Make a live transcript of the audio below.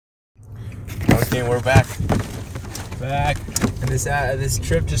Okay, we're back. And this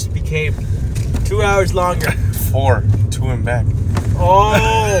trip just became 2 hours longer. 4, 2 and back.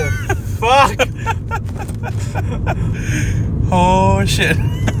 Oh, fuck! Oh shit.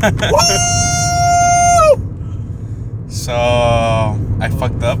 Woo! So I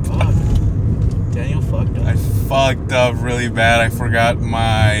fucked up. Fuck. Daniel fucked up. I fucked up really bad. I forgot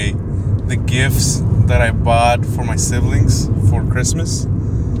the gifts that I bought for my siblings for Christmas.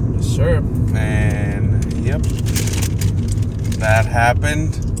 Sure. And yep, that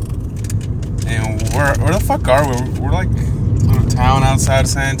happened. And where the fuck are we? We're like in a town outside of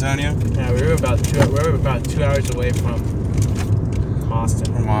San Antonio. Yeah, we were about 2 hours away from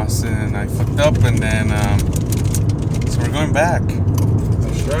Austin. And I fucked up, and then so we're going back.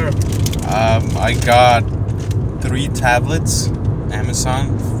 Sure. I got 3 tablets,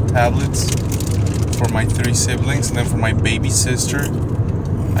 Amazon tablets, for my 3 siblings, and then for my baby sister,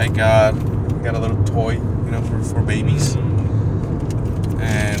 I got a little toy, for babies.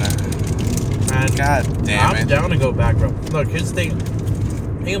 And God damn it. I'm down to go back, bro. Look, here's the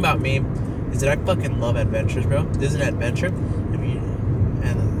thing about me is that I fucking love adventures, bro. This is an adventure.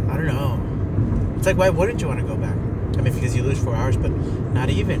 And I don't know. It's like, why wouldn't you want to go back? I mean, because you lose 4 hours, but not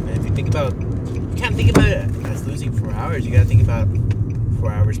even. If you think about, you can't think about it as losing 4 hours. You gotta think about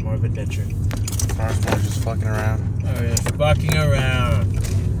 4 hours more of adventure. 4 hours more just fucking around. Oh, yeah, fucking around.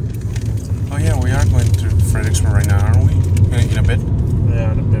 Oh yeah, we are going to Fredericksburg right now, aren't we? In a bit.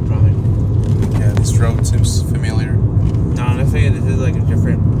 Yeah, in a bit probably. Yeah, this road seems familiar. No, honestly, this is like a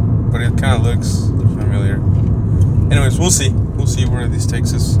different. But it kind of looks familiar. Anyways, we'll see. We'll see where this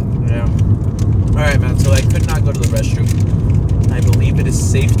takes us. Yeah. Alright, man, so I could not go to the restroom. I believe it is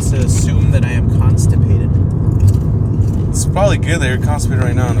safe to assume that I am constipated. It's probably good that you're constipated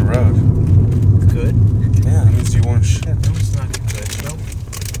right now on the road. Good? Yeah, that means you want shit. No, it's not good, no.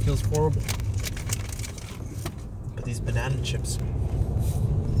 It feels horrible. But these banana chips.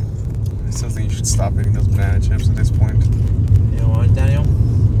 I still think you should stop eating those banana chips at this point. You know what, Daniel?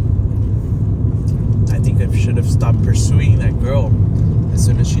 I think I should have stopped pursuing that girl as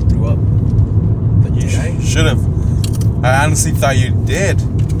soon as she threw up. But You should have. I honestly thought you did.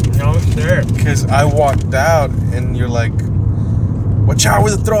 No, sir. Because I walked out and you're like, watch out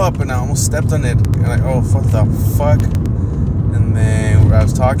with the throw up, and I almost stepped on it. And like, oh, what the fuck? And then I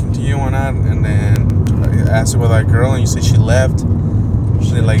was talking to you one night, and then I asked you about that girl, and you said she left.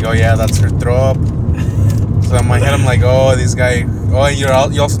 She's like, oh yeah, that's her throw up. So in my head, I'm like, oh, this guy. Oh, and you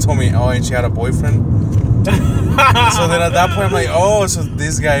also told me, oh, and she had a boyfriend. So then at that point, I'm like, oh, so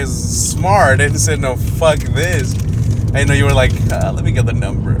this guy is smart. And said, no, fuck this. I know you were like, let me get the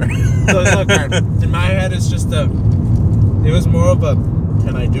number. So look, man, in my head, it's just it was more of a,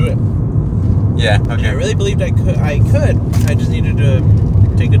 can I do it? Yeah, And okay. I really believed I could. I just needed to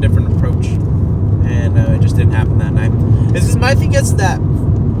take a different approach, and it just didn't happen that night. This is my thing. Is that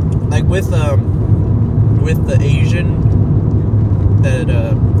like with the Asian that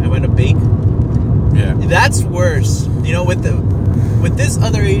I went to bake? Yeah. That's worse. With this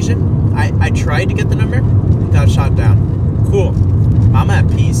other Asian, I tried to get the number, got shot down. Cool, I'm at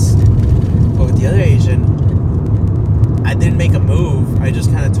peace. But with the other Asian, I didn't make a move. I just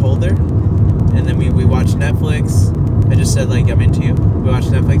kind of told her, and then we watched Netflix. I just said like, I'm into you. We watched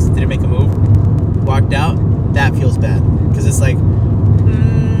Netflix, didn't make a move, walked out. That feels bad because it's like,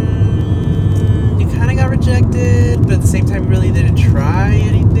 you kind of got rejected, but at the same time, really didn't try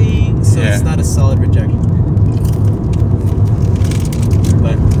anything. So Yeah. It's not a solid rejection.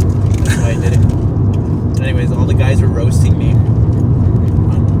 But that's why I did it. Anyways, all the guys were roasting me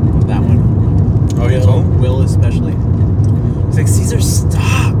on that one. Oh, you told him? Will especially. He's like, Caesar,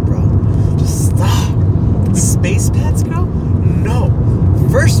 stop, bro. Just stop. Space pants, girl? No.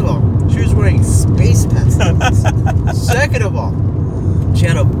 First of all, she was wearing space pants. Second of all, she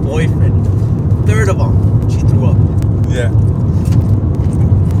had a boyfriend. Third of all, she threw up. Yeah.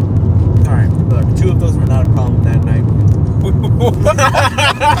 Alright, look, 2 of those were not a problem that night.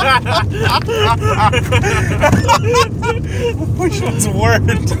 Which one's worse?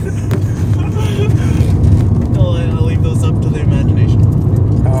 I'll leave those up to the imagination.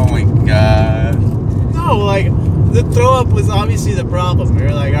 Oh my god. No, like, the throw up was obviously the problem. We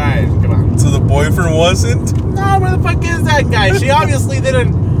were like, alright, come on. So the boyfriend wasn't? No, where the fuck is that guy? She obviously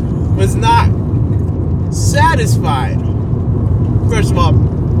was not satisfied. First of all,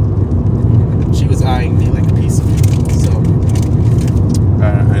 she was eyeing me like a piece of meat, so.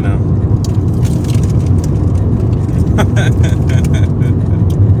 I know.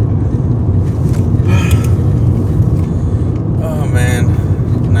 Oh man.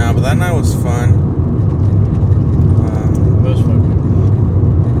 Nah, but that night was fun. It was fun.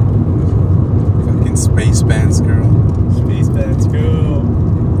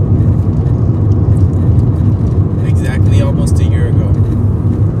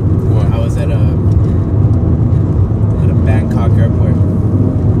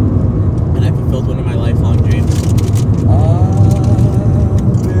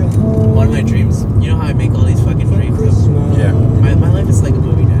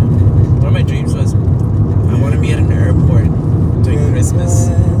 this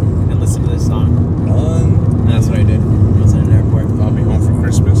and listen to this song. And that's what I did. I was in an airport. I'll be home for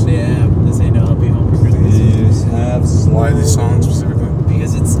Christmas. Yeah, this ain't I'll be home for Christmas. Why this song specifically?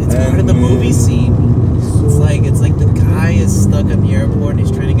 Because it's part of the movie scene. It's like the guy is stuck at the airport and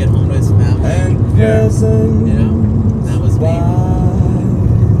he's trying to get home to his family. Yeah. You know? That was me.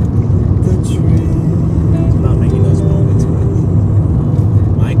 It's about making those moments with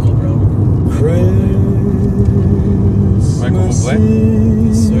Michael, bro. Michael Bublé?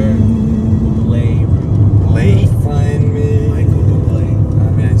 Yes, sir. Bublé, bro. Michael Bublé.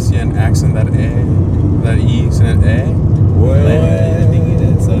 I mean, I see an accent, that A. That E, isn't it A? I think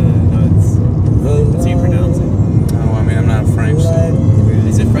it's no, it's how you pronounce it. No, I mean, I'm not French. So.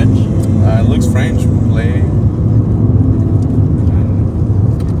 Is it French? It looks French. Bublé.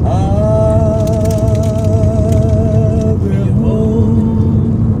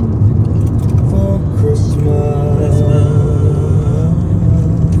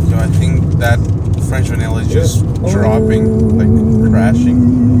 So I think that French vanilla is just dropping, like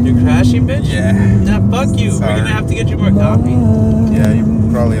crashing. You're crashing, bitch? Yeah. Nah, fuck you. Sorry. We're gonna have to get you more coffee. Yeah, you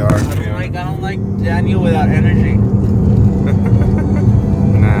probably are. I don't like Daniel without energy.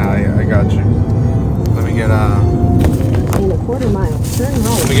 Nah, I got you. Let me get In a quarter mile, turn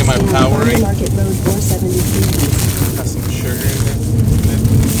right. Let me get my down Powerade. Market Road 473 got some sugar in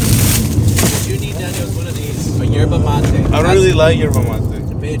What you need, Daniel, is one of these. A yerba mate. it. I don't really like yerba mate.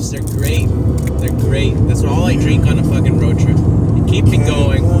 Bitch, they're great. They're great. That's all I drink on a fucking road trip. And keep me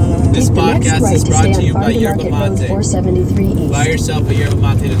going. This Take the next podcast right is to brought stay to on you by Farm to Yerba Market Road Mate. 473 East. Buy yourself a yerba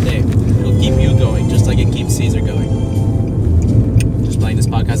mate today. It'll keep you going, just like it keeps Caesar going. Just playing, this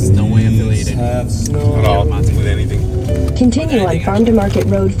podcast is no way affiliated At all. With anything. Continue on Farm to Market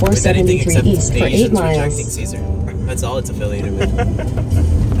Road with anything 473 except East for 8 Asians rejecting miles. Caesar. That's all it's affiliated with.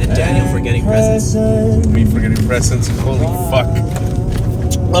 And Daniel forgetting presents. Me forgetting presents. Holy fuck.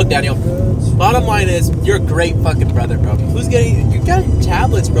 Look, Daniel. Bottom line is, you're a great fucking brother, bro. You're getting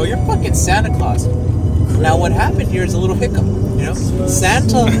tablets, bro. You're fucking Santa Claus. Now, what happened here is a little hiccup. You know,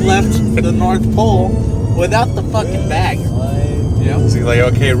 Santa left the North Pole without the fucking bag. You know, So he's like,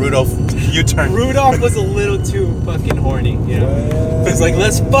 okay, Rudolph, you turn. Rudolph was a little too fucking horny. You know, he's like,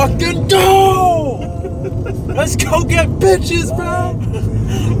 let's fucking go. Let's go get bitches, bro.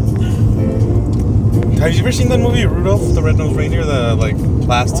 Have you ever seen that movie, Rudolph the Red-Nosed Reindeer? The, like,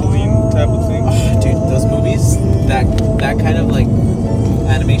 plastiline type of thing? Oh, dude, those movies, that kind of like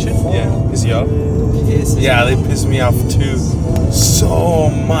animation. Yeah. Is he off? Is Yeah, they piss me off too. So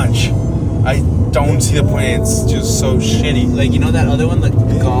much. I don't see the point. It's just so shitty. like, you know that other one, like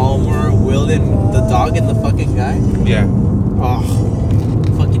Galmer, Wilden, the dog and the fucking guy. Yeah. Oh,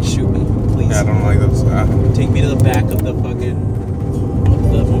 fucking shoot me, please. Yeah, I don't like those. Take me to the back of the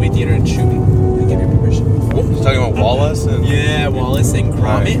movie theater and shoot me. I give you permission. You're talking about Wallace? And, Yeah, Wallace and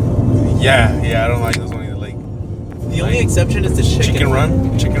Gromit. Yeah, I don't like those ones either. Like, The only exception is the Chicken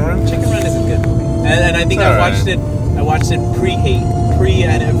Run? Chicken Run? Chicken Run is a good movie. And I think It's I alright. watched it pre-hate,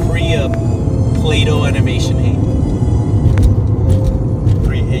 Play-Doh animation hate.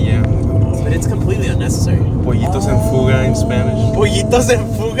 Yeah. But it's completely unnecessary. Pollitos en fuga in Spanish. Pollitos en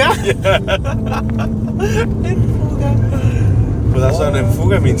fuga? En fuga. But that's what en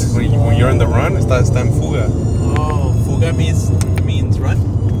fuga means. When you're on the run, está en fuga. Oh, fuga means run?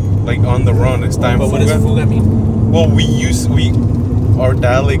 Like on the run, está en But fuga. what does fuga mean? Well, our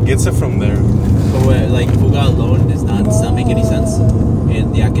dialect gets it from there. But what, like, fuga alone does not make any sense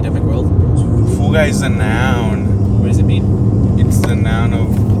in the academic world? Fuga is a noun. What does it mean? It's the noun of.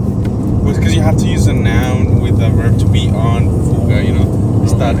 Well, it's because you have to use a noun with a verb to be on fuga, you know.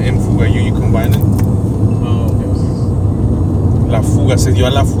 Estar en fuga. You combine it. Oh, okay. La fuga. Se dio a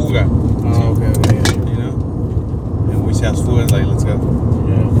la fuga. Oh, okay. You know? And we say as fuga, it's like, let's go.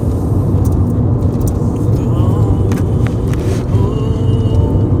 Yeah.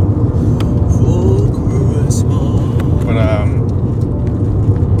 But,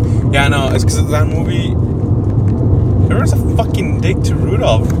 yeah, no, it's because that movie. There was a fucking dick to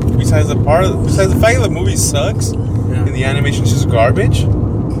Rudolph. Besides the fact that the movie sucks and the animation's just garbage.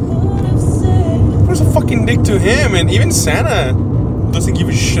 There's a fucking dick to him, and even Santa doesn't give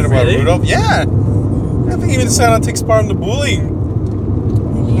a shit about Really? Rudolph. Yeah, I think even Santa takes part in the bullying.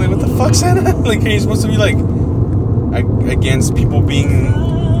 I'm like, what the fuck, Santa? Like, are you supposed to be like against people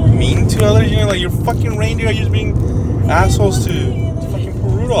being mean to others? You know, like, you're fucking reindeer, you're just being assholes to fucking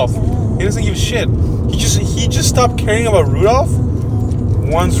poor Rudolph. He doesn't give a shit. He just stopped caring about Rudolph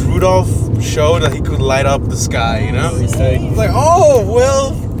once Rudolph showed that he could light up the sky, you know? He's like, Oh,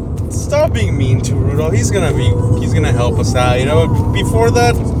 well, stop being mean to Rudolph. He's gonna help us out, you know? Before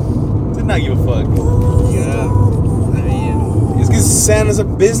that, did not give a fuck. yeah. I mean, It's because Santa's a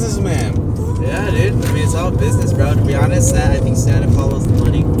businessman. Yeah, dude. I mean, it's all business, bro. To be honest, I think Santa follows the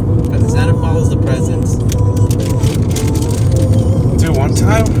money. Santa follows the presents. Dude, one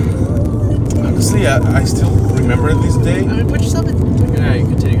time, honestly, I still remember this day. I mean, put yourself in. Alright,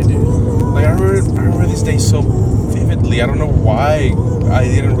 continue. Like, I remember this day so vividly. I don't know why I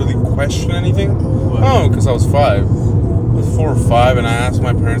didn't really question anything. What? Oh, because I was 5. I was 4 or 5, and I asked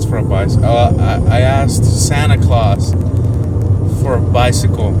my parents for a bicycle. I asked Santa Claus for a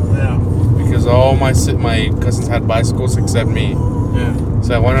bicycle. Yeah. Because all my cousins had bicycles except me. Yeah.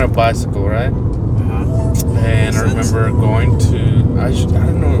 So I wanted a bicycle, right? Uh-huh. And I remember going to I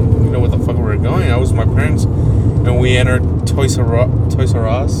don't know what the fuck we were going. I was with my parents, and we entered Toys R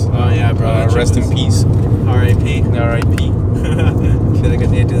Us. Oh yeah, bro. Rest in peace. R.I.P. R.I.P. Feel like I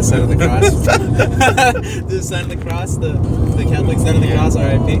need to do the sign of the cross. Do the sign of the cross, the Catholic sign of the cross.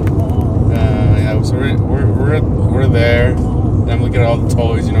 R.I.P. Yeah, so we're there. And I'm looking at all the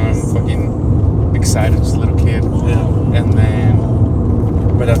toys. You know, I'm fucking excited, just a little kid. Yeah. And then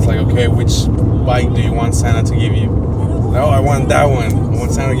my dad's like, okay, which bike do you want Santa to give you? No, I want that one. I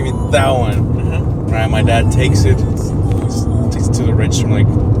want Santa to give me that one. Uh-huh. Right, my dad takes it to the register. I'm like,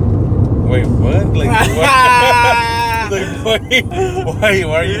 wait, what? Like, what? Like, wait,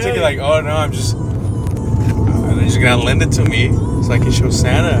 why are you taking? Like, oh no, I'm just gonna lend it to me so I can show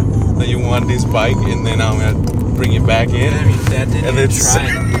Santa that you want this bike, and then I'm gonna bring it back in. I mean, Dad didn't And even then try.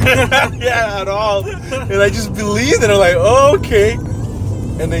 yeah, at all. And I just believed it. I'm like, oh, okay.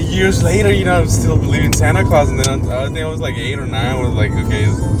 And then years later, you know, I'm still believing Santa Claus. And then I think I was like 8 or 9. I was like, okay,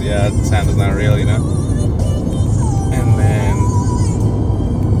 yeah, Santa's not real, you know. And then,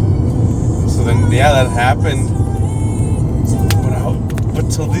 so then, yeah, that happened. But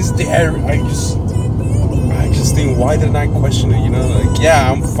till this day, I just think, why didn't I question it? You know, like,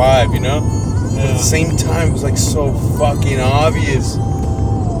 yeah, I'm 5, you know. But at the same time, it was like so fucking obvious.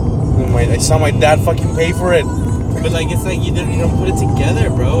 And I saw my dad fucking pay for it. But like, it's like you don't put it together,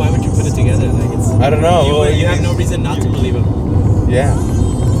 bro. Why would you put it together? Like, it's. I don't know. You have no reason not to believe him. Yeah.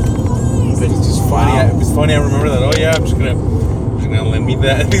 But it's just funny. It's funny. I remember that. Oh yeah, I'm just gonna lend me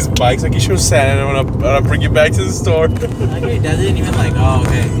these bikes. Like, you show Santa, and I'm gonna bring it back to the store. Like, your dad didn't even like, oh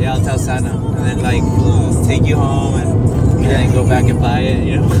okay, yeah, I'll tell Santa, and then like take you home and then go back and buy it.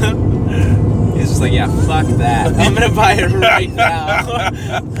 You know. He's just like, yeah, fuck that. I'm gonna buy it right now.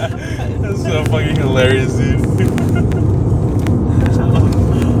 That's so fucking hilarious, dude.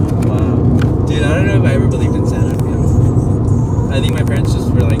 Wow. Dude, I don't know if I ever believed in Santa, to be honest. I think my parents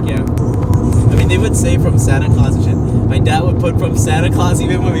just were like, yeah. I mean, they would say from Santa Claus and shit. My dad would put from Santa Claus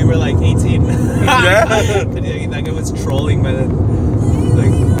even when we were like 18. Yeah. But yeah, that guy was trolling by then.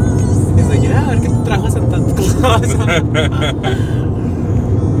 Like, he's like, yeah, ¿qué te trajo Santa Claus?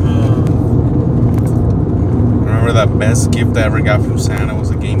 Remember that best gift I ever got from Santa was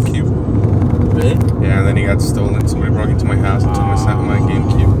a GameCube. Really? Yeah, and then he got stolen. Somebody broke into my house and took my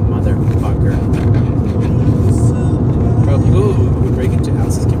GameCube. Motherfucker. Bro, people who break into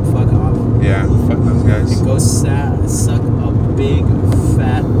houses can fuck off. Yeah, fuck those guys. And go suck a big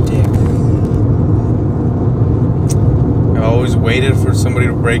fat dick. I always waited for somebody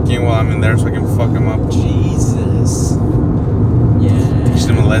to break in while I'm in there so I can fuck them up. Jesus. Yeah. Teach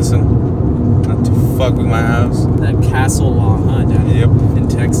them a lesson. Not to fuck with my house. That castle law, huh, Daniel? Yep. In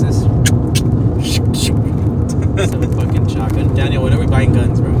Texas. Some fucking shotgun. Daniel, when are we buying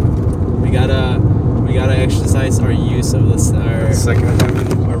guns, bro? We gotta exercise our use of this, our Second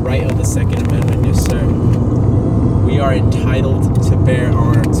Amendment. our right of the Second Amendment, yes, sir. We are entitled to bear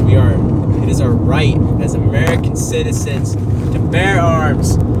arms. It is our right as American citizens to bear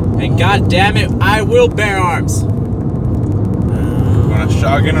arms. And god damn it, I will bear arms. Want a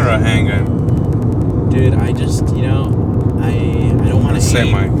shotgun or a handgun? Dude, I just, I don't want to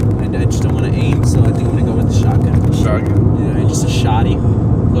Semi. aim. I just don't want to aim, so I think I'm gonna go with the shotgun. Shotgun. Yeah, just a shotty,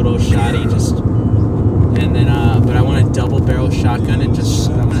 little shotty, just. And then, but I want a double barrel shotgun and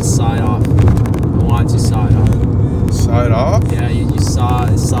I'm gonna saw it off. I want to saw it off. Saw it off? Yeah, you saw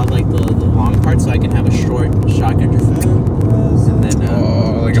like the long part, so I can have a short shotgun. And then,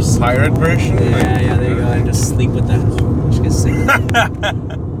 like a pirate version? Yeah, there you go. And just sleep with that. Just get sick.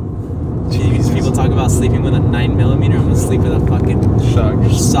 Jeez, people talk about sleeping with a 9mm. I'm gonna sleep with a fucking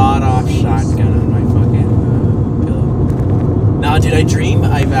sawed-off shotgun on my fucking pillow. Nah, dude,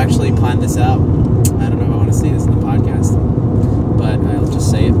 I've actually planned this out. I don't know if I want to say this in the podcast, but I'll just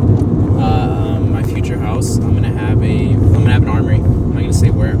say it. My future house, I'm gonna have an armory. I'm not gonna say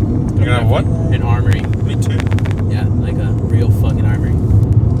where. You're gonna have what? An armory. Me too. Yeah, like a real fucking armory.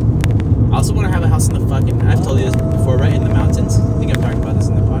 I also want to have a house in the fucking. I've told you this before, right? In the mountains. I think I've talked about this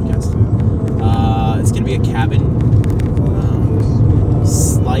in the podcast. It's gonna be a cabin.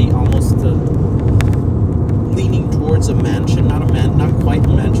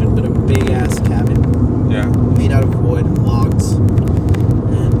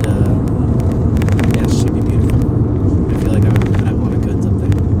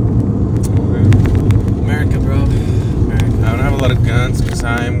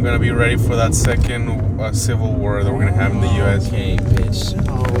 because I'm gonna be ready for that second civil war that we're gonna have in the U.S. Okay, bitch.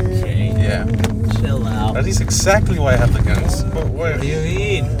 Okay. Yeah, Chill out. that is exactly why I have the guns. What do you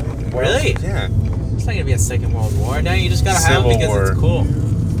mean? What Really? else? Yeah. It's not gonna be a second world war. Now you just gotta have Civil it because war. it's cool.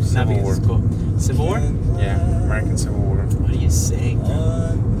 Not Civil because war. it's cool. Civil war? Yeah, American Civil War. What are you saying?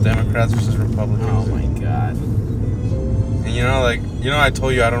 Democrats versus Republicans. Oh my god. And I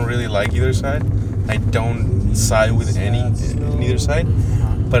told you I don't really like either side. I don't side with neither side.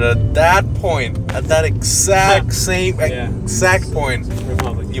 But at that point, at that exact point,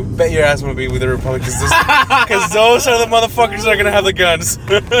 Republican. you bet your ass I'm gonna be with the Republicans because those are the motherfuckers that are gonna have the guns.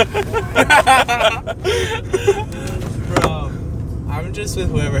 Bro, I'm just with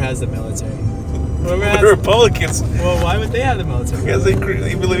whoever has the military. Whoever The has. Republicans, Well, why would they have the military? because they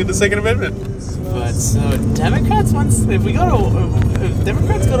believe in the Second Amendment. But so Democrats if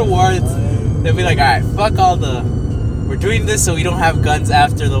Democrats go to war, they'll be like, all right, fuck all we're doing this so we don't have guns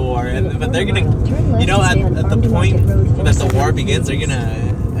after the war, but they're gonna, at the point that the war begins, they're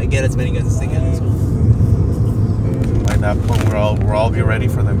gonna get as many guns as they can as well. By that point, we'll all be ready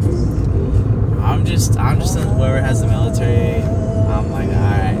for them. I'm just whoever has the military. I'm like, all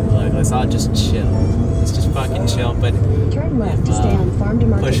right, look, let's all just chill. Let's just fucking chill. But Turn left to stay on Farm to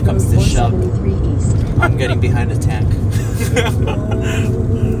Market push Road comes to shove, 473 East. I'm getting behind a tank.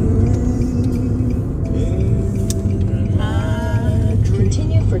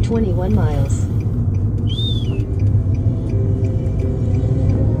 Continue for 21 miles.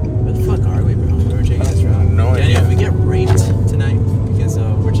 Where the fuck are we, bro? We're taking this route. No Danny, idea. if we get raped tonight because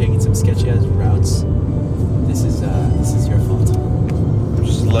we're taking some sketchy ass routes, this is your fault. We're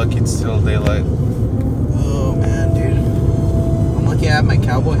just lucky it's still daylight. Oh man, dude. I'm lucky I have my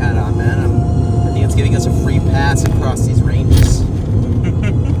cowboy hat on, man. I think it's giving us a free pass across these ranges.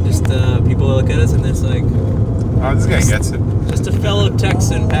 Just people look at us and it's like, Oh, this guy gets it. just a fellow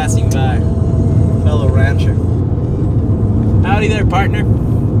Texan passing by, fellow rancher. Howdy there, partner.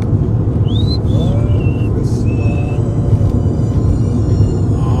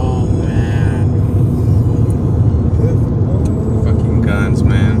 Oh man, Fucking guns,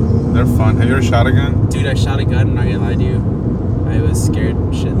 man. They're fun. Have you ever shot a gun? dude, I shot a gun. I'm not gonna lie to you. I was scared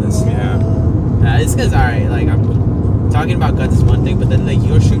shitless. Yeah. It's because, alright, like, I'm talking about guns is one thing, but then, like, you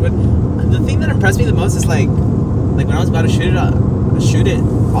go shoot one. The thing that impressed me the most is, like when I was about to shoot it,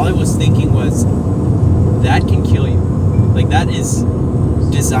 all I was thinking was, that can kill you. Like, that is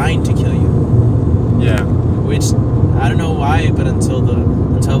designed to kill you. Yeah. Which, I don't know why, but until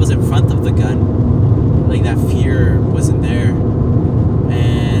I was in front of the gun, like, that fear wasn't there.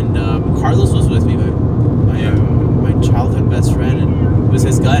 And, Carlos was with me, my childhood best friend, and it was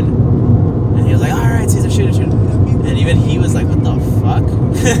his gun. And he was like, alright, Caesar, shoot it. And even he was like, what the fuck?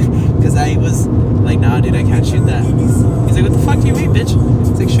 Because I was like, nah, dude, I can't shoot that. He's like, what the fuck do you mean, bitch?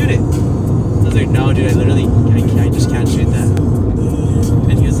 He's like, shoot it. I was like, no, dude, I just can't shoot that.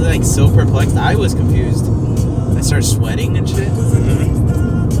 And he was like so perplexed. I was confused. I started sweating and shit.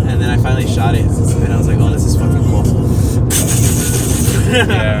 And then I finally shot it. And I was like, oh, this is fucking cool.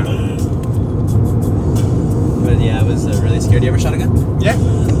 Yeah. But yeah, I was really scared. You ever shot a gun? Yeah.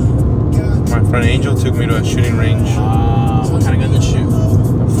 My friend Angel took me to a shooting range. What kind of gun did you shoot? A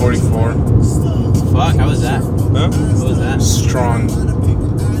 44. Fuck, how was that? Huh? What was that? Strong.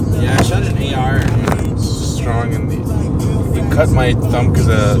 Yeah, I shot an AR. Strong, and it cut my thumb because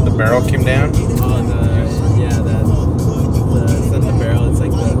the barrel came down. Oh, it's not the barrel, it's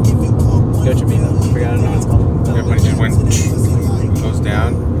like the Gocha Bean. I forgot, I don't know what it's called. Yeah, but it just went, goes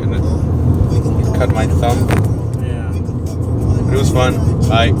down, and it cut my thumb. Yeah. But it was fun.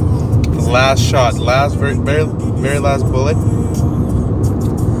 The last shot, very last bullet, I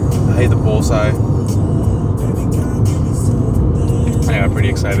hit the bullseye. I got pretty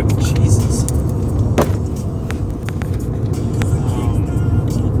excited. Jesus.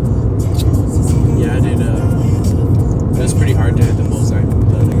 Yeah, dude, it was pretty hard to hit the bullseye.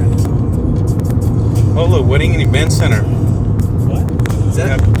 The other guy. Oh look, wedding and event center. What? Is You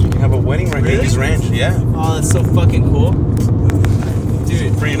that? have a wedding right here at this ranch. Yeah, Oh, that's so fucking cool.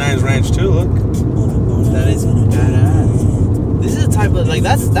 Dude, pretty nice ranch too. Look. that is badass. This is the type of, like,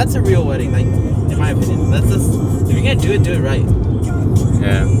 that's a real wedding, like, in my opinion. That's if you're gonna do it right.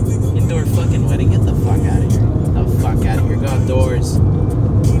 Yeah. Indoor fucking wedding, get the fuck out of here. Get the fuck out of here. Go outdoors.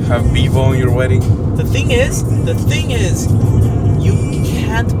 Have Bevo in your wedding. The thing is, you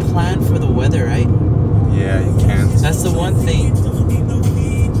can't plan for the weather, right? Yeah, you can't. That's the one thing.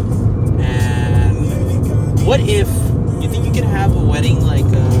 And what if you think you can have a wedding like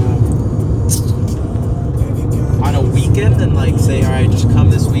on a weekend and like say, all right, just come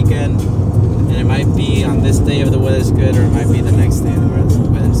this weekend, and it might be on this day if the weather's good, or it might be the next day if the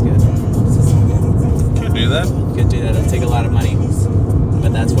weather's good. Can you do that? Could do that. It'll take a lot of money,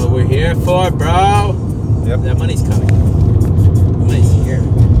 but that's what we're here for, bro. Yep. That money's coming. Money's here.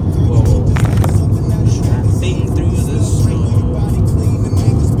 Whoa. Tramping through the snow.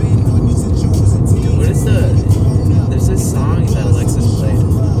 Dude, what is there's this song that Alexis played.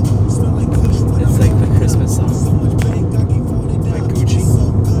 It's like the Christmas song. By Gucci.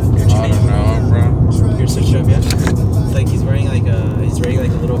 Gucci I don't know, bro. You're searching up, yeah? It's like he's wearing like a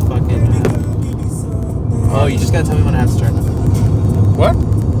little fucking oh, you just gotta tell me when I have to turn. What?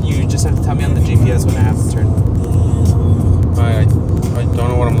 You just have to tell me on the GPS when I have to turn. I don't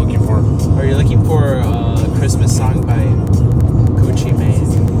know what I'm looking for. Are you looking for a Christmas song by Gucci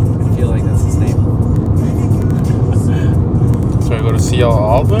Mane? I feel like that's his name. So I go to see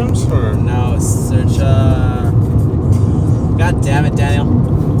all albums or? No, search God damn it, Daniel.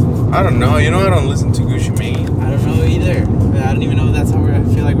 I don't know. You know I don't listen to Gucci Mane. I don't know either. I don't even know if that's how I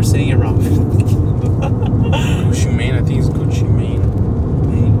feel like we're saying it wrong. Gucci Mane. I think it's Gucci Mane.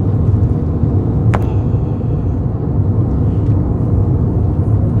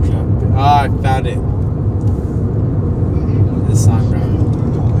 Oh, I found it. This song, bro.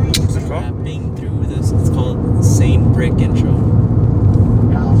 What's it called? Tramping through this. It's called Saint Brick Intro.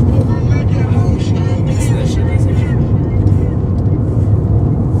 Listen to that shit, listen to that shit.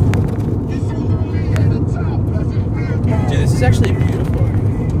 Dude, this is actually beautiful.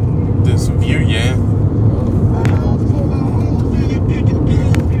 This view, yeah.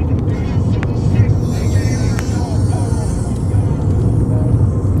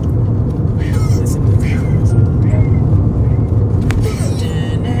 Listen to this.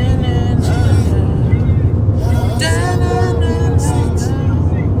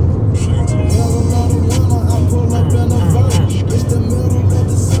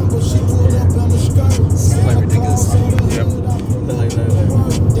 It's quite ridiculous song. Yep. But like, I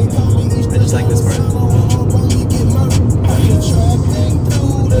just like this part.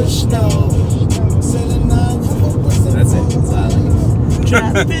 That's it. That's all I like.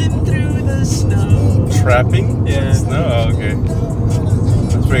 Trapping through the snow. Trapping? Yeah. No, oh, okay.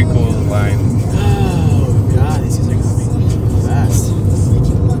 That's pretty cool line. Oh god, these guys are coming fast.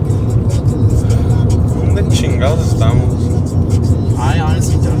 ¿Dónde chingados estamos? I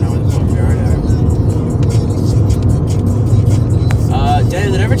honestly don't know where the fuck we are now.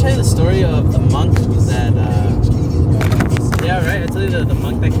 Daniel, did I ever tell you the story of the monk that, yeah, right? I told you the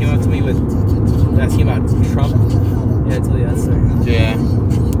monk that came up to me with asking about Trump. Yeah, I told you that story. Yeah.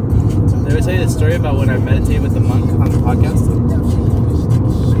 Did I ever tell you the story about when I meditated with the monk on the podcast?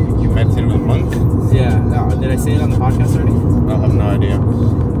 You meditated with a monk? Yeah. Did I say it on the podcast already? I have no idea.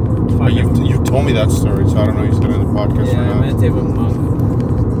 But you've told me that story, so I don't know if you said it in the podcast Yeah, or I not. meditated with a monk. It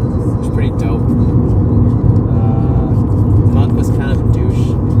was pretty dope. The monk was kind of a douche.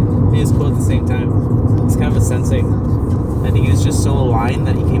 He was cool at the same time. He's kind of a sensei. I think he was just so aligned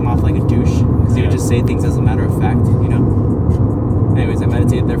that he came off like a douche. Because he would just say things as a matter of fact, you know? Anyways, I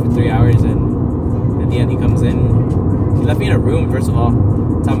meditated there for 3 hours, and at the end he comes in. He left me in a room, first of all.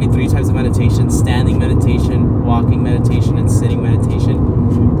 Taught me 3 types of meditation: standing meditation, walking meditation, and sitting meditation.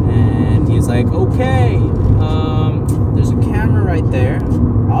 And he's like, okay, there's a camera right there.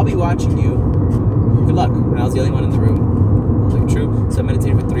 I'll be watching you. Good luck. And I was the only one in the room. I was like, true. So I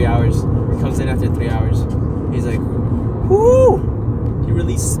meditated for 3 hours. He comes in after 3 hours. He's like, whoo! You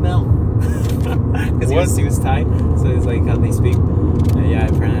release smell. Because he was Thai. So it's like how they speak. Yeah,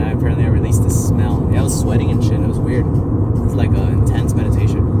 apparently I released the smell. Yeah, I was sweating and shit. It was weird. It was like an intense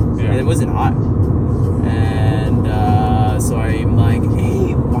meditation. Yeah. And it wasn't hot. And so I'm like,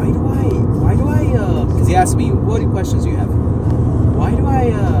 hey, why do I, because he asked me, what questions do you have? Why do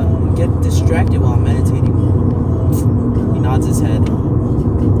I get distracted while I'm meditating? He nods his head.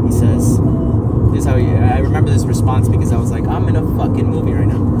 He says, this is how I remember this response because I was like, I'm in a fucking movie right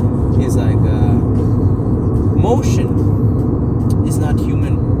now. He's like, motion is not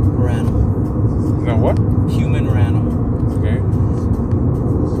human or animal. No, what? Human or animal. Okay.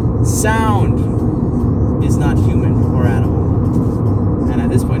 Sound is not human or animal. And at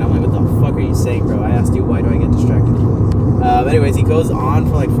this point, I'm like, what the fuck are you saying, bro? I asked you, why do I get distracted? Anyways, he goes on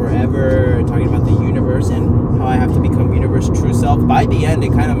for like forever talking about the universe and how I have to become universe true self. By the end,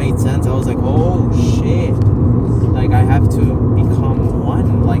 it kind of made sense. I was like, oh shit. Like, I have to become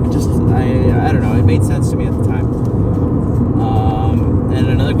one. Like, just, I don't know. It made sense to me at the time. And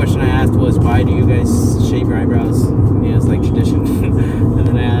another question I asked was, why do you guys shave your eyebrows? Yeah, it's like tradition. And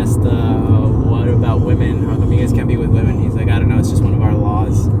then I asked, what about women? How come you guys can't be with women? He's like, I don't know, it's just one of our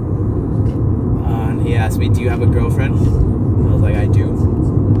laws. And he asked me, do you have a girlfriend? I was like, I do.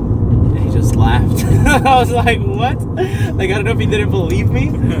 And he just laughed. I was like, what? Like, I don't know if he didn't believe me,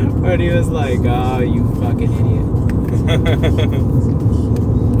 or he was like, oh, you fucking idiot.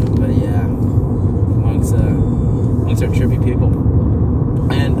 But yeah, monks are trippy people.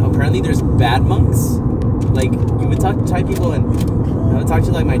 And apparently there's bad monks. Like, you would talk to Thai people, and I would talk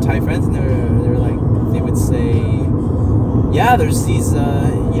to like my Thai friends, and they're like, they would say, yeah, there's these,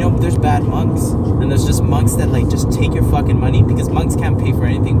 there's bad monks, and there's just monks that like just take your fucking money, because monks can't pay for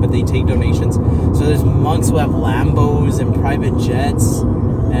anything, but they take donations. So there's monks who have Lambos and private jets,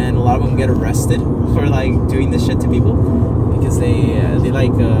 and a lot of them get arrested for like doing this shit to people, because they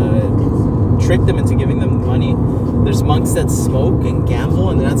trick them into giving them money. There's monks that smoke and gamble,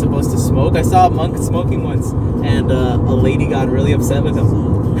 and they're not supposed to smoke. I saw a monk smoking once, and a lady got really upset with him,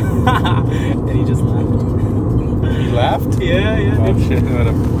 and he just laughed. He laughed? Yeah. Oh shit, what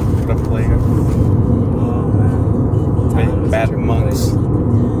a player. Oh man. Bad monks.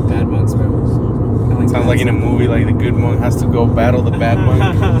 Bad monks, bro. Sounds like in a movie, like the good monk has to go battle the bad monk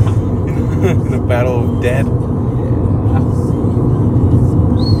in a battle of dead.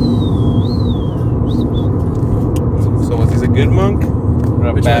 So was he a good monk or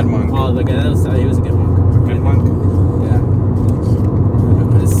a bad monk? Oh, the guy that was he was a good monk. A good monk? Yeah.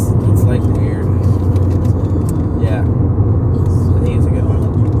 But it's like weird. Yeah. I think it's a good monk.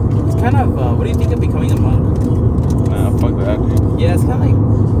 It's kind of, what do you think of becoming a monk? Nah, fuck that, dude. Yeah, it's kind of like,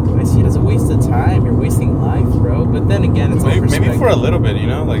 I see it as a waste of time. You're wasting life, bro. But then again, it's all Maybe for a little bit,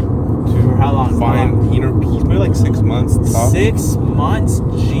 like For how long? find inner peace. Maybe like 6 months. Top. 6 months?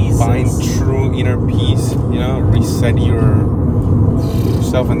 Jesus. Find true inner peace. Reset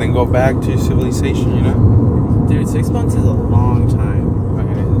yourself and then go back to civilization. Dude, 6 months is a long time.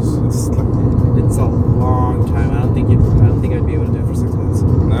 It's a long time. I don't think I'd be able to do it for 6 months.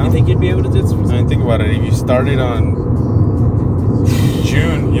 No? You think you'd be able to do it for 6 months? I mean, think about it. If you started on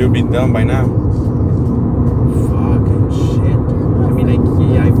June, you'll be done by now. Fucking shit. I mean, I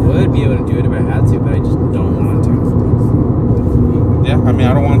would be able to do it if I had to, but I just don't want to. Yeah, I mean,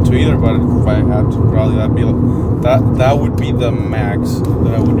 I don't want to either, but if I had to, probably that would be the max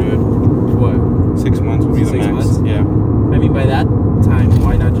that I would do it. What? 6 months would be the 6 max. months? Yeah. I mean, by that time,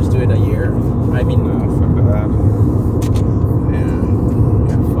 why not just do it a year? I mean, No, fuck that.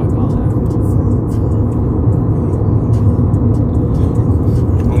 yeah, fuck all that.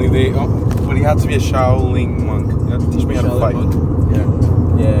 Only but he had to be a Shaolin monk. You had to teach me how to Shaolin fight. monk? Yeah.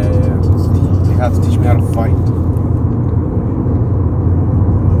 Yeah. He had to teach me how to fight.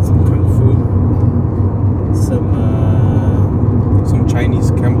 Some kung fu. Some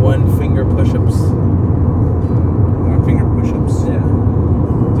Chinese kempo. One finger push-ups. One finger push-ups. Yeah.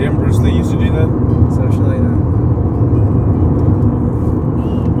 Didn't Bruce Lee used to do that? Some shit like that.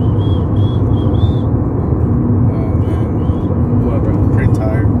 Oh man, What, bro? pretty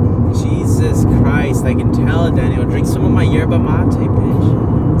tired. Jesus Christ, I can tell, Daniel. Drink some of my yerba mate, bitch.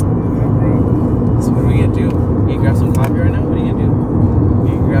 Yeah, bro. So what are we gonna do? You grab some coffee right now? What are you gonna do?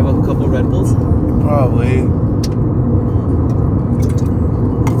 You grab a couple Red Bulls? Probably.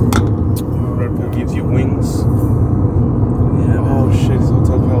 Red Bull gives you wings. Yeah. Oh shit, it's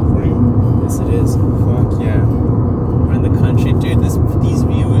Hotel California. Yes, it is. Fuck yeah. We're in the country, dude. These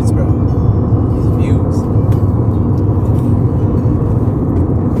views, bro. These views.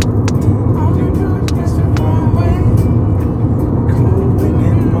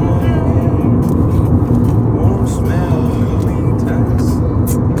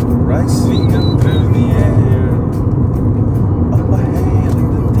 Rising up through the air. Up ahead in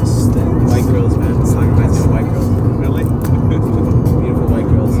the distance. White girls, man. This song reminds me of white girls. Really? Beautiful white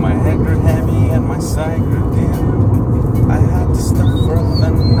girls. My head grew heavy and my sight grew dim. I had to stop for the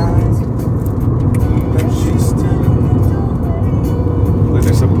night. But she still. Look,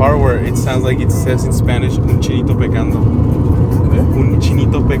 there's a part where it sounds like it says in Spanish, un chinito pecando. Un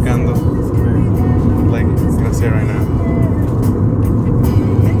chinito pecando. Like, it's gonna say it right now.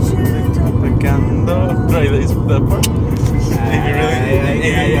 Pecando. Right, is that part?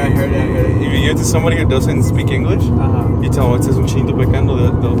 Yeah, I heard it. If you give it to somebody who doesn't speak English, you tell them it says un chinito pecando,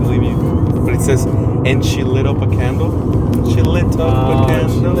 they'll believe you. But it says, and she lit up a candle. She lit up a candle.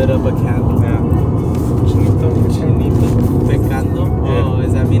 She lit up a candle. Yeah. Chinito Pecando? Yeah. Oh,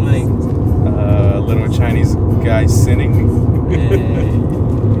 does that mean like... little Chinese guy sinning.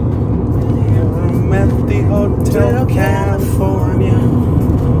 I'm at the Hotel California.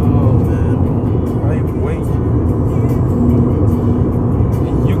 Oh, man. Right, wait.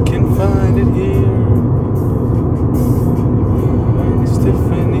 You can find it here. It's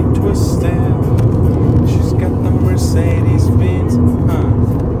Tiffany Twisted. She's got the Mercedes Benz.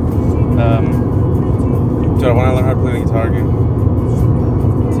 Dude, I want to learn how to play the guitar again.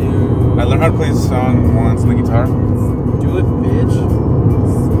 Dude. I I learned how to play the song once on the guitar. Do it, bitch.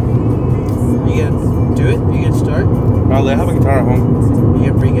 You gonna do it? You gonna start? Well, I have a guitar at home. You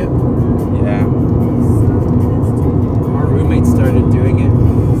gonna bring it? Yeah. Our roommate started doing it.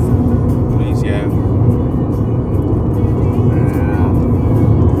 Please, yeah.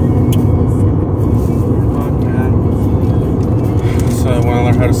 So I want to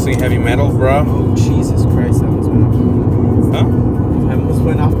learn how to sing heavy metal, bro. Oh, Jesus Christ, I almost went off. Huh? I almost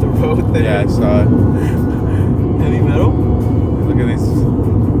went off the road there. Yeah, I saw it. Heavy metal? Look at these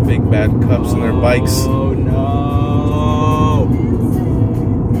big bad cups on their bikes. Oh, no.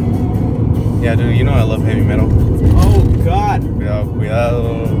 Yeah, dude, you know I love heavy metal. Oh, God. Cuidado,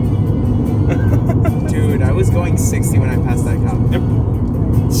 cuidado. Dude, I was going 60 when I passed that cop. Yep.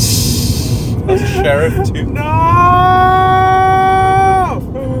 That's a sheriff, too. No!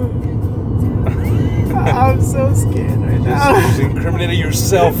 I'm so scared right now. Just incriminated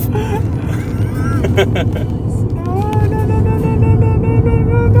yourself. No.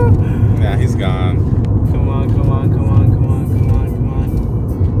 Yeah, he's gone. Come on.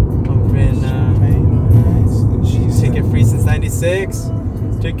 I've been ticket free since 96.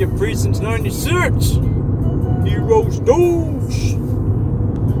 Ticket free since 96. Heroes Doge.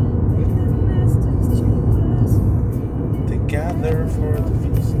 They gather for the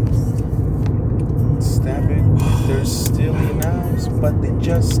feast. Stab it with their steely knives, but they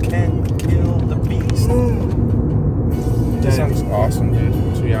just can't kill the beast. This song's awesome,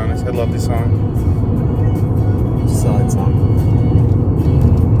 dude. To be honest, I love this song. Solid song.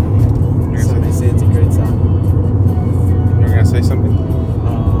 You're Somebody gonna say it's a great song. say something?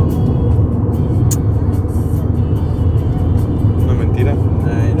 No mentira.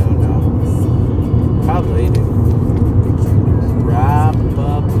 I don't know. Probably, dude.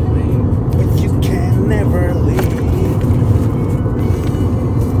 Probably. But you can never leave.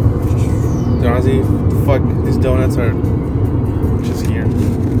 Honestly, fuck, these donuts are just here.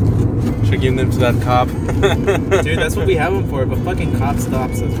 Should give them to that cop. Dude, that's what we have them for. If a fucking cop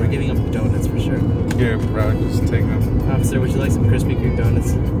stops us, we're giving him donuts for sure. Here, bro, just take them. Officer, would you like some Krispy Kreme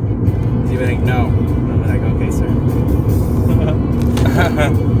donuts? He'd be like, no. I'm like, okay, sir.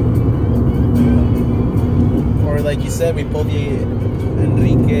 Or like you said, we pulled the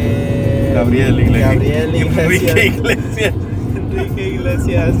Enrique... Gabriel Iglesias. Enrique Iglesias. Enrique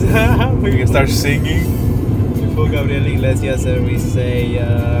Iglesias. We can start singing. We pull Gabriel Iglesias and we say,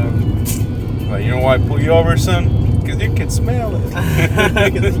 Like, you know why I pull you over, son? Because you can smell it.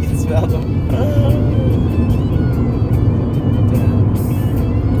 because you can smell them.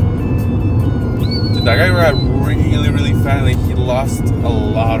 Dude, that guy got really fat. Like, he lost a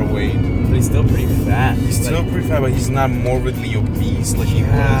lot of weight. But he's still pretty fat. He's still pretty fat, but he's not morbidly obese like he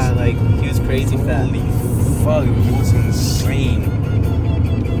was. like he was crazy fat. Holy fuck, he was insane.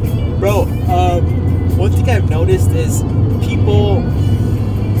 Bro, one thing I've noticed is people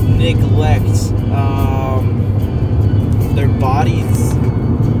neglect their bodies,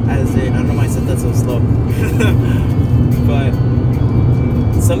 as in, I don't know why I said that so slow, but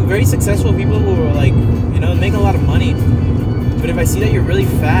some very successful people who are like, you know, make a lot of money, but if I see that you're really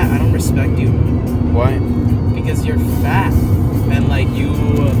fat, I don't respect you. Why? Because you're fat, and like you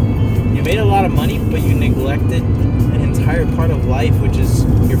made a lot of money, but you neglected an entire part of life, which is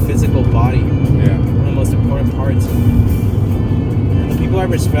your physical body. Yeah. One of the most important parts. And the people I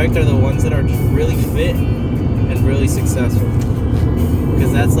respect are the ones that are just really fit and really successful,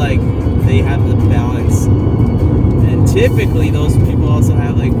 because that's like they have the balance. And typically, those people also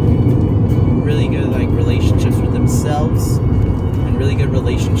have like really good like relationships with themselves and really good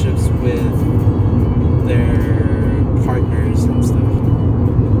relationships with their partners and stuff.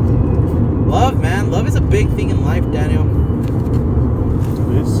 Love, man. Love is a big thing in life, Daniel.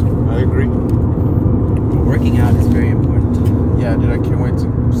 Yes, I agree. Working out is very important. Yeah, dude, I can't wait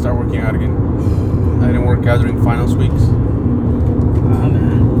to start working out again. I didn't work out during finals weeks. Ah,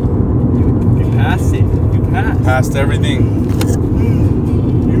 man. You passed it. You passed. Passed everything.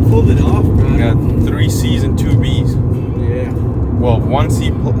 You pulled it off, bro. I got 3 C's and 2 B's. Yeah. Well, 1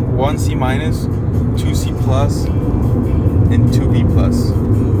 C minus, 2 C plus, and 2 B plus.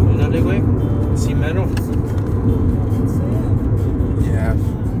 You know that way? See metal? Yeah.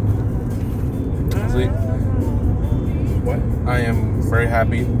 Honestly, What? I am very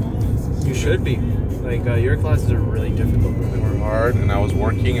happy. You should be. Like, your classes are really difficult. They were hard, and I was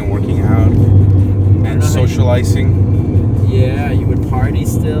working and working out I and don't know how socializing. Yeah, you would party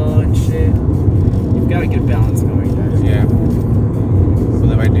still and shit. You've got a good balance going there. Yeah. I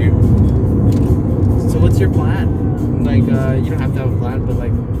believe I do. So what's your plan? Like, you don't have to have a plan, but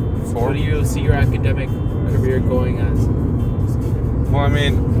like, For? what do you see your academic career going as? Well, I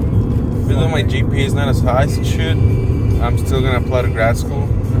mean, even though my GPA is not as high as it should, I'm still gonna apply to grad school.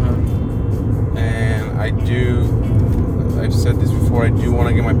 And I've said this before, I do want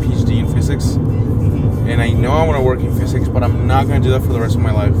to get my PhD in physics. And I know I want to work in physics, but I'm not gonna do that for the rest of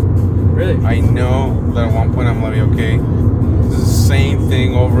my life. Really? I know that at one point I'm gonna be okay. This is the same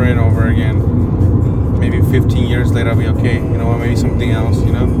thing over and over again. Maybe 15 years later I'll be okay. You know, maybe something else.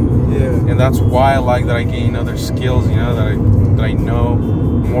 You know. Yeah. And that's why I like that I gain other skills. You know, that I know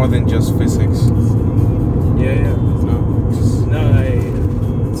more than just physics. Yeah. No,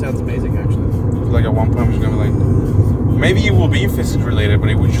 It sounds amazing, actually. like at one point I'm just gonna be like, maybe it will be physics related, but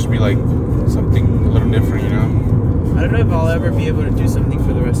it would just be like something a little different. You know. I don't know if I'll ever be able to do something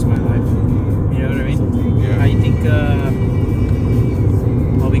for the rest of my life. You know what I mean? Yeah. I think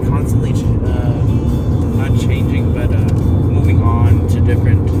I'll be constantly not changing, but moving on to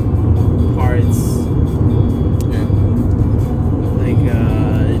different parts, Yeah. like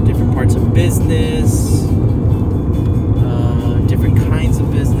different parts of business, different kinds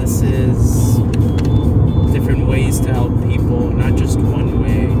of businesses, different ways to help people, not just one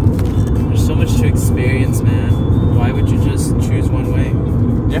way. There's so much to experience, man. Why would you just choose one way?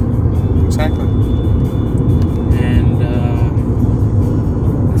 Yeah. Exactly. And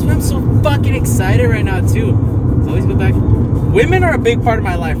that's why I'm so fucking excited right now too. I always go back. Women are a big part of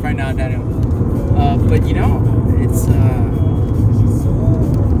my life right now, Daniel. But you know, it's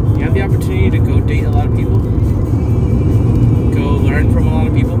you have the opportunity to go date a lot of people, go learn from a lot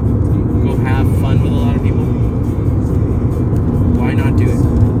of people, go have fun with a lot of people. Why not do it?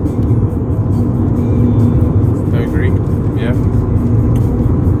 I agree. Yeah.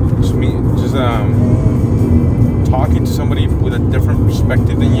 Just talking to somebody with a different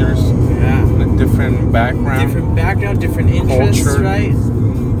perspective than yours, Yeah. a different background. Different background, different interests, Culture. right?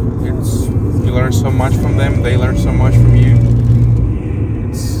 You learn so much from them. They learn so much from you.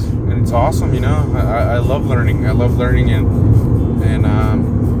 It's awesome, you know. I love learning. I love learning, and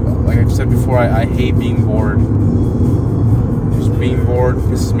like I've said before, I hate being bored. Just being bored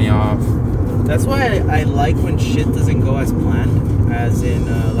pisses me off. That's why I like when shit doesn't go as planned. As in,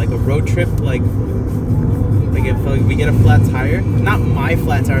 like a road trip, like if we get a flat tire, not my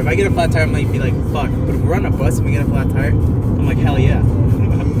flat tire. If I get a flat tire, I might be like, fuck. But if we're on a bus and we get a flat tire, I'm like, hell yeah.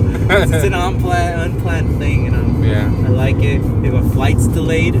 It's an unplanned thing, you know. Yeah. I like it. If a flight's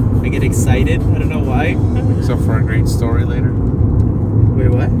delayed, I get excited. I don't know why. Makes up for a great story later. Wait,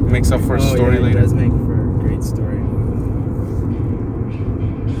 what? Makes up for a story yeah, later. It does make for a great story.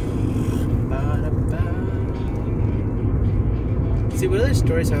 See, what other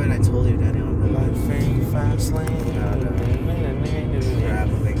stories haven't I told you, Daniel? Life ain't fast lane.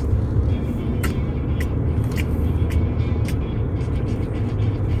 Traveling.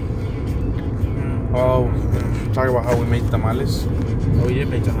 Oh, talk about how we made tamales. Oh, you didn't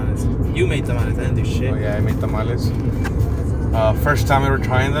make tamales. You made tamales. I didn't do shit. Oh yeah, I made tamales. First time ever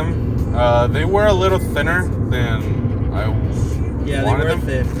trying them. They were a little thinner than I Yeah, they wanted were them.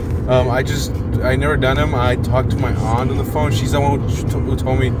 thin. I never done them. I talked to my aunt on the phone. She's the one who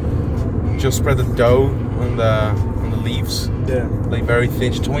told me just spread the dough on the leaves, Yeah. like very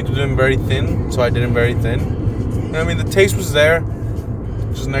thin. She told me to do them very thin, so I did them very thin. And I mean, the taste was there.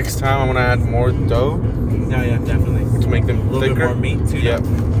 Just next time I'm gonna add more dough No, yeah, definitely. to make them A little thicker. bit more meat too. Yeah.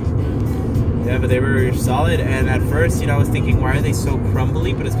 Yeah, but they were solid. And at first, I was thinking, why are they so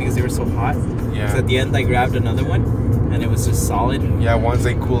crumbly? But it's because they were so hot. Yeah. So at the end, I grabbed another one, and it was just solid. Yeah, once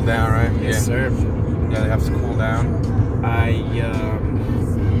they cool down, right? Yes, sir. Yeah, they have to cool down.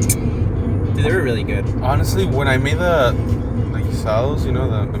 Dude, they were really good. Honestly, when I made the guisados,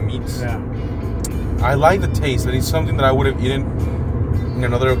 the meats, Yeah. I like the taste. And it's something that I would have eaten in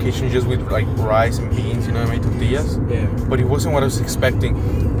another occasion just with like rice and beans, I made tortillas. Yeah. But it wasn't what I was expecting.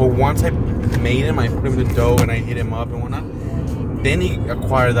 But once I made him, I put him in the dough and I hit him up and whatnot. Then he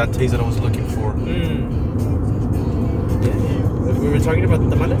acquired that taste that I was looking for. Yeah. We were talking about the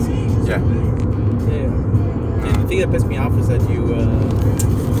tamales? Yeah. Yeah. The thing that pissed me off was that you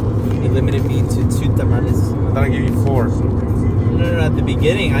limited me to 2 tamales. I thought I gave you 4. No, at the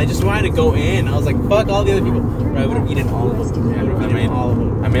beginning, I just wanted to go in. I was like, fuck all the other people. Or I would have eaten all of them. I would have eaten all of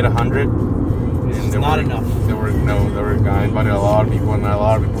them. I made 100. It's not enough. There were I invited a lot of people and a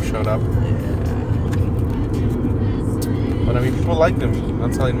lot of people showed up. But I mean, people like them.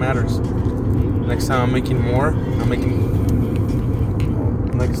 That's all it matters. Next time I'm making more.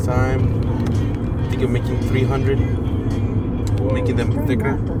 Next time, I think I'm making 300. Making them Turn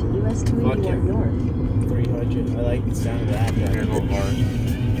thicker. left onto US Fuck 281 yeah. North. 300. I like the sound of that. Here, go hard.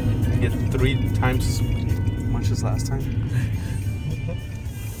 You get 3 times as much as last time.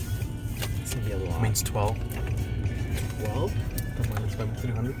 It's gonna be a lot. Means 12. 12? Minus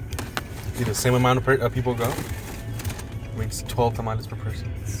 300. Do the same amount of people go? Makes 12 tamales per person.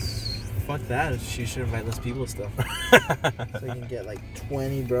 Fuck that. She should invite less people and stuff. So you can get like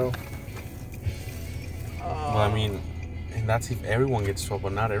 20, bro. Well, I mean, and that's if everyone gets 12,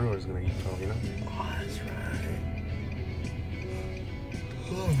 but not everyone's gonna eat 12, you know? Oh, that's right.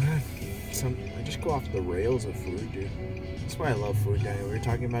 Oh, man. I just go off the rails of food, dude. That's why I love food, Daniel. We were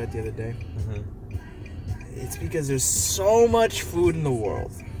talking about it the other day. Mm-hmm. It's because there's so much food in the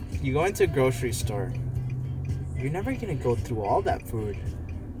world. You go into a grocery store, you're never gonna go through all that food.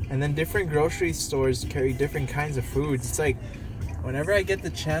 And then different grocery stores carry different kinds of foods. It's like, whenever I get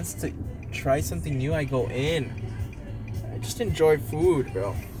the chance to try something new, I go in. I just enjoy food,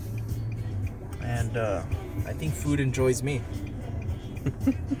 bro. And I think food enjoys me.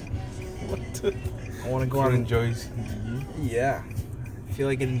 What? I want to go Food out and enjoys you? Yeah. I feel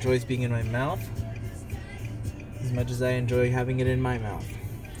like it enjoys being in my mouth as much as I enjoy having it in my mouth.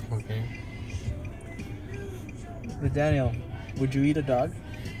 Okay. But Daniel, would you eat a dog?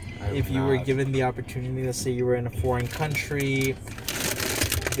 If you were given the opportunity, let's say you were in a foreign country,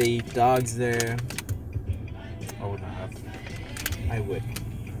 they eat dogs there. I would not. I would.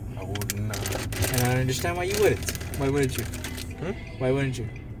 I would not. And I understand why you wouldn't. Why wouldn't you? Hmm? Why wouldn't you?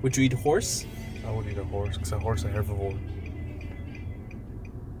 Would you eat horse? I would eat a horse, because a horse is a herbivore.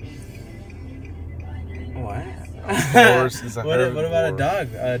 What? Horse is a what about a herbivore. dog?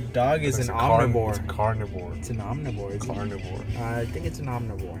 A dog is It's an a omnivore. It's a carnivore. It's an omnivore. Isn't it? Carnivore. I think it's an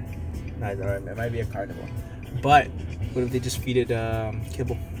omnivore. No, it might be a carnivore. But what if they just feed it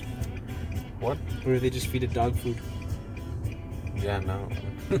kibble? What? What if they just feed it dog food? Yeah, no.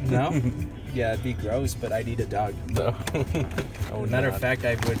 No? Yeah, it'd be gross, but I'd eat a dog. No. I would Matter not. of fact,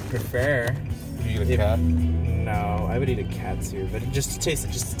 I would prefer. Would you eat a if- cat? No, I would eat a cat too, but just to taste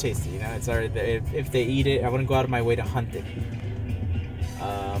it, you know. It's already if they eat it, I wouldn't go out of my way to hunt it.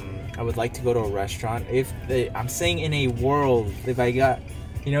 I would like to go to a restaurant. I'm saying in a world, if I got,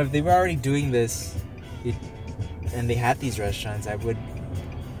 you know, if they were already doing this, and they had these restaurants, I would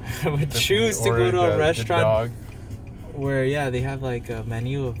choose to go to a restaurant Dog. where they have like a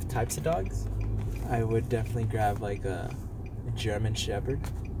menu of types of dogs. I would definitely grab like a German Shepherd.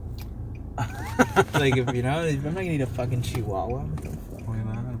 Like, if you know, I'm not gonna eat a fucking Chihuahua. What the fuck? Why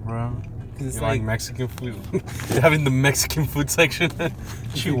not, bro? Because it's You like like Mexican food. You're having the Mexican food section.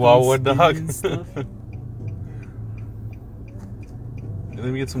 Chihuahua dog. and stuff. Let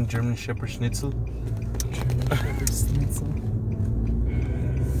me get some German Shepherd Schnitzel. German Shepherd Schnitzel.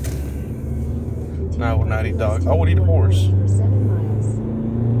 No, I would not eat dog. I would eat a horse. For 7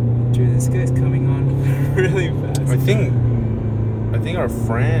 miles. Dude, this guy's coming on really fast. I think our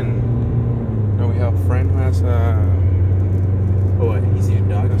friend. No, we have a friend who has Oh, what? He's eating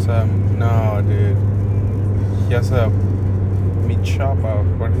dog? no, dude. He has a meat shop out.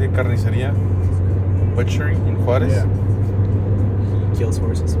 What is it? Carniceria? Butchery in Juarez? Yeah. He kills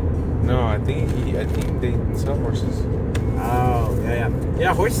horses. No, I think they sell horses. Oh, yeah.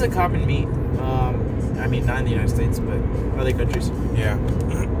 Yeah, horses are common meat. I mean, not in the United States, but other countries. Yeah.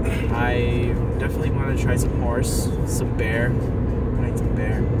 I definitely want to try some horse, some bear. I like some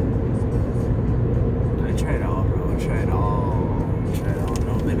bear. I try it all, bro. I try it all.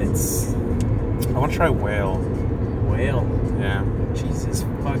 No limits. I want to try whale. Whale. Yeah. Jesus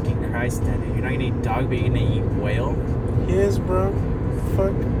fucking Christ, Daddy. You're not gonna eat dog, but you're gonna eat whale? Yes, bro.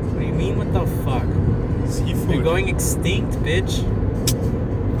 Fuck. What do you mean, what the fuck? Seafood. You're going extinct, bitch.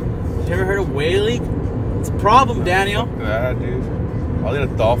 You ever heard of whaling? It's a problem, Daniel. Fuck that, dude. I'll eat a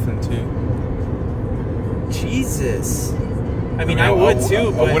dolphin too. Jesus. I mean, I would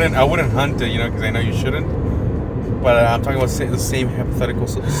too, but I wouldn't hunt it, you know, because I know you shouldn't. But I'm talking about the same hypothetical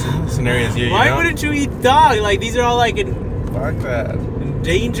scenario as you. why you know? wouldn't you eat dog? Like, these are all like Fuck that.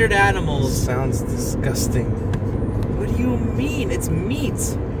 endangered animals. Sounds disgusting. What do you mean? It's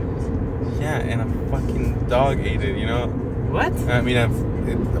meat. Yeah, and a fucking dog ate it, you know? What? I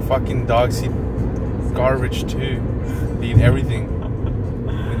mean, the fucking dogs eat garbage too. They eat everything.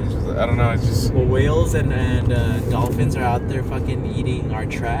 It's just, I don't know, it's just. Well, whales and dolphins are out there fucking eating our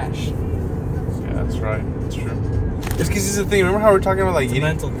trash. Yeah, that's right. That's true. It's because this is the thing. Remember how we were talking about like It's a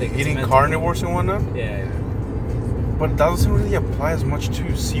mental thing. It's a eating mental carnivores and whatnot? Yeah. But that doesn't really apply as much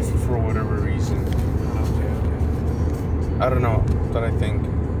to seafood for whatever reason. Okay. I don't know. That I think.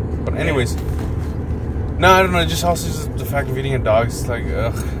 But anyways, no, I don't know. Just also just the fact of eating a dog is like,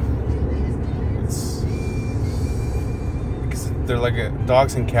 ugh. It's because they're like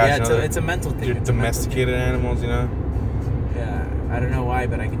dogs and cats. Yeah, you know, it's a mental thing. they're It's a mental domesticated animals, you know. thing. Yeah, I don't know why,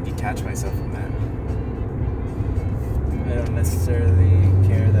 but I can detach myself from that. I don't necessarily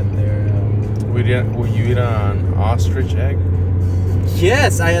care that they're. Will you eat an ostrich egg?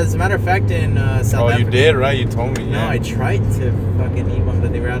 Yes, as a matter of fact, in South Oh, Africa. you did, right? You told me. No, Yeah. I tried to fucking eat one,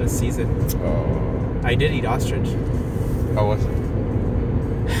 but they were out of season. Oh. I did eat ostrich. How was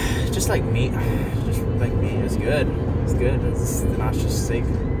it? Just like meat. Just like meat. It was good. It was good. It was an ostrich steak.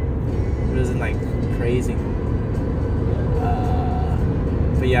 It wasn't like crazy.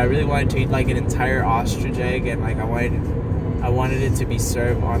 But yeah, I really wanted to eat like an entire ostrich egg, and like I wanted it to be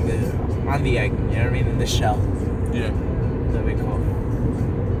served on the egg. You know what I mean? In the shell. Yeah. That'd be cool.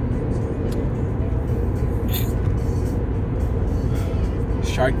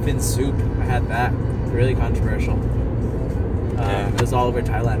 Shark fin soup. I had that. Really controversial. Yeah. It was all over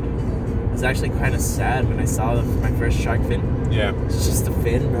Thailand. It was actually kind of sad when I saw my first shark fin. Yeah. It's just a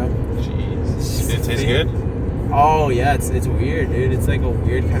fin, bro. Jeez. Did it taste fin. good? Oh yeah, it's weird, dude. It's like a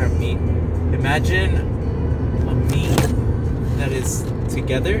weird kind of meat. Imagine a meat that is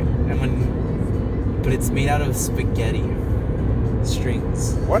together, but it's made out of spaghetti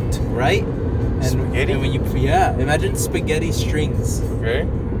strings, What? right? And, Spaghetti? And when imagine spaghetti strings Okay.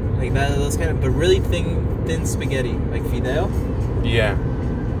 like that. Those kind of, but really thin spaghetti, like fideo. Yeah.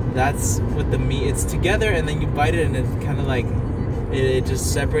 That's what the meat. It's together, and then you bite it, and it kind of like it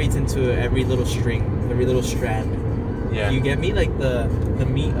just separates into every little string, every little strand. Yeah. You get me? Like the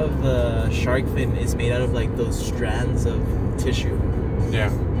meat of the shark fin is made out of like those strands of tissue. Yeah.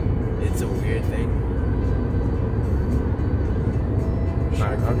 It's a weird thing.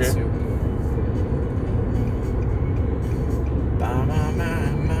 Nice. Okay. Soup.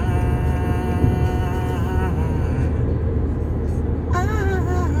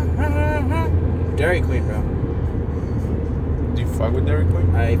 Dairy Queen, bro. Do you fuck with Dairy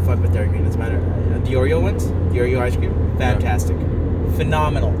Queen? I fuck with Dairy Queen. Doesn't matter. The Oreo ones, the Oreo ice cream, fantastic,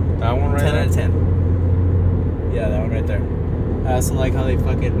 phenomenal. That one right 10 there? out of 10. Yeah, that one right there. I also like how they do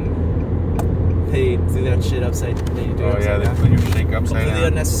that shit upside. They do Oh yeah, upside they down. put your shake upside Completely down.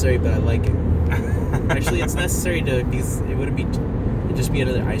 unnecessary, but I like it. Actually, it's necessary because it'd just be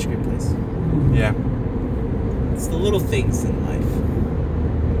another ice cream place. Yeah. It's the little things in life.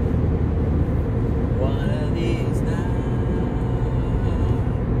 One of these nights.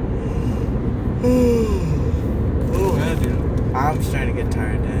 Oh, man, dude. I'm starting to get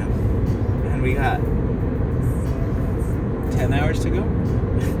tired, damn. And we got 10 hours to go?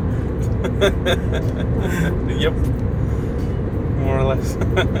 Yep. More or less.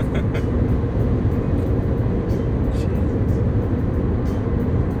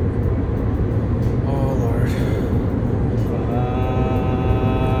 Oh, Lord.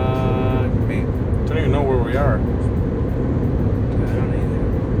 Fuck me. Don't even know where we are. I don't either.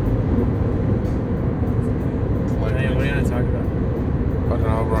 Like, Hey, what are you going to talk about? fucking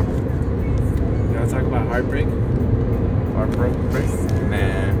hell, bro. You want to talk about heartbreak? Heartbreak?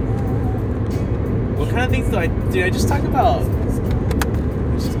 Nah. What kind of things do I just talk about?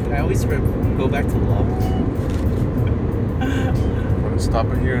 I always go back to love. We're gonna stop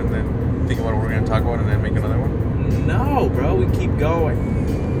it here and then think about what we're gonna talk about and then make another one. No, bro, we keep going.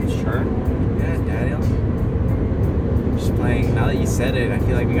 Sure. Yeah, Daniel. Just playing. Now that you said it, I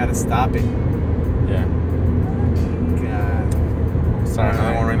feel like we gotta stop it. Yeah. God. Start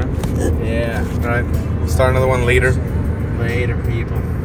another one right now. Yeah. All right. Start another one later. Later, people.